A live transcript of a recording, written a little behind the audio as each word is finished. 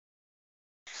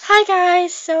Hi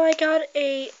guys, so I got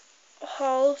a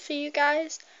haul for you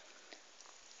guys.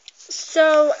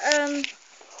 So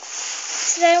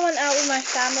today I went out with my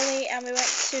family and we went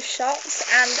to shops,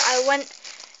 and I went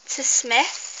to Smith's.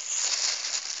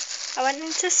 I went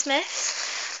into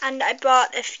Smith's and I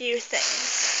bought a few things.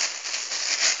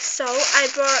 So I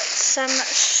bought some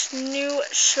new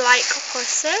Schleich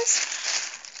horses,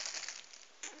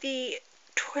 the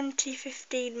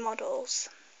 2015 models.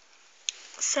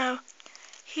 So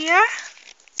here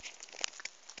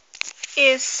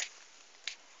is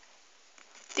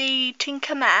the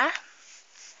Tinker Mare,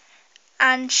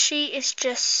 and she is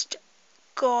just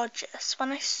gorgeous.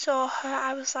 When I saw her,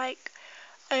 I was like,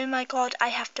 oh my god, I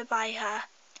have to buy her.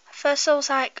 First I was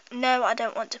like, no, I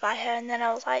don't want to buy her, and then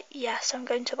I was like, yes, I'm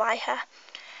going to buy her.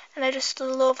 And I just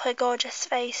love her gorgeous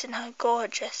face and her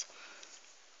gorgeous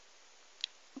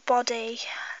body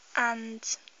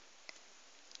and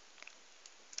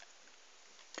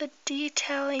the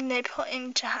detailing they put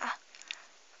into her.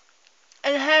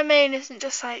 And her mane isn't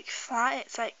just like flat,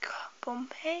 it's like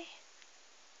bumpy.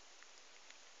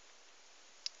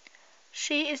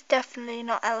 She is definitely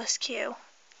not LSQ.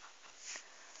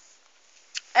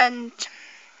 And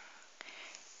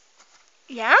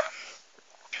yeah.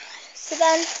 So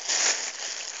then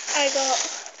I got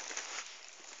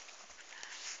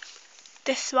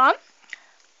this one,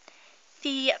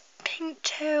 the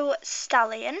Pinto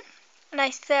Stallion. And I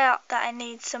thought that I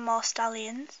need some more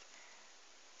stallions.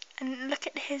 And look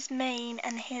at his mane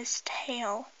and his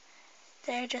tail.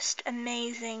 They're just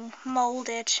amazing,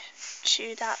 moulded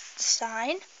to that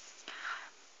sign.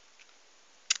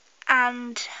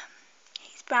 And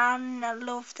he's brown, and I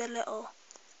love the little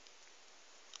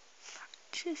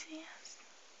patches he has.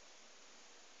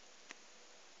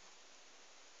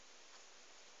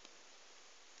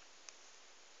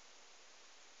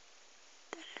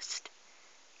 They're just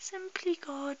simply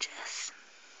gorgeous.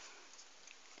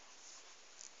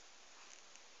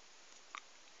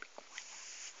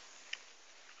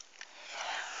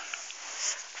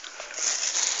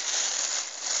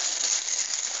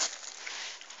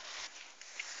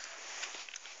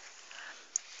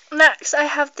 Next I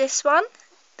have this one,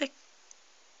 the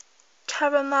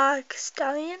Caramag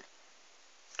Stallion.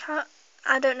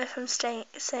 I don't know if I'm saying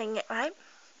it right.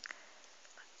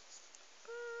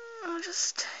 I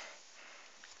just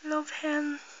love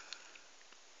him.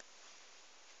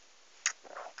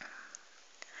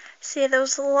 See, there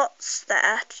was lots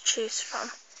there to choose from.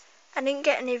 I didn't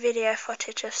get any video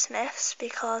footage of Smith's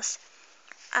because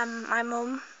my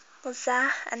mum was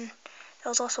there, and there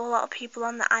was also a lot of people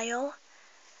on the aisle.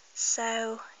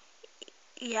 So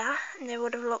yeah, and they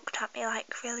would have looked at me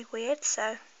like really weird.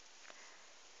 So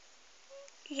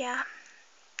yeah,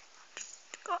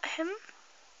 got him.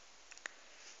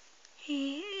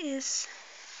 He is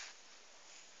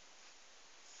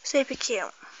super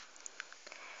cute.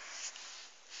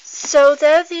 So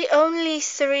they're the only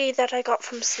three that I got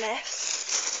from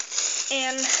Smith's,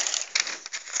 and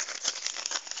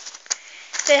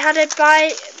they had a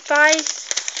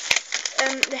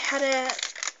they had a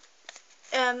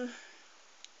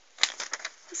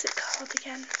what's it called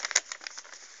again?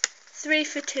 3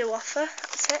 for 2 offer.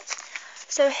 That's it.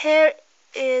 So here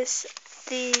is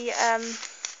the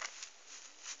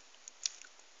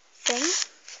thing,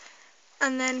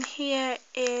 and then here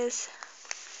is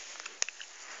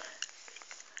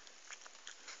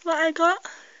what I got.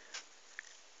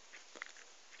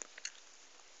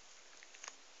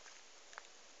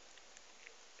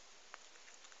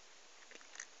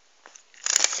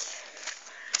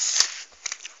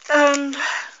 And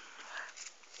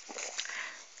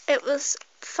it was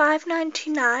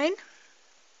 $5.99,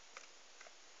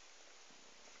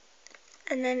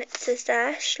 and then it says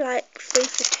there Schleich 3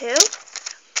 for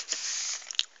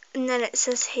 2, and then it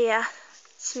says here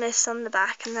Smith's on the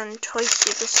back, and then Toy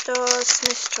Superstores,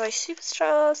 Smith's Toy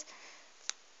Superstores.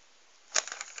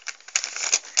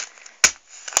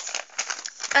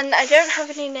 And I don't have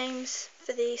any names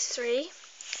for these three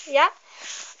yet,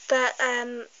 but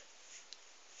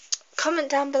comment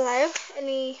down below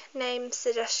any name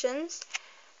suggestions,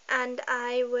 and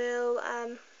I will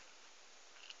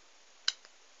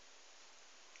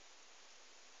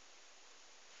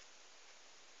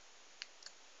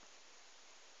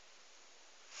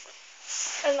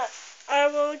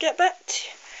get back to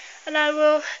you, and I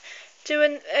will do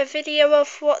a video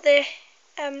of what the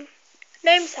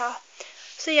names are.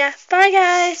 So yeah, bye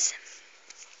guys.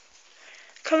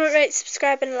 Comment, rate,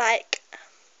 subscribe and like.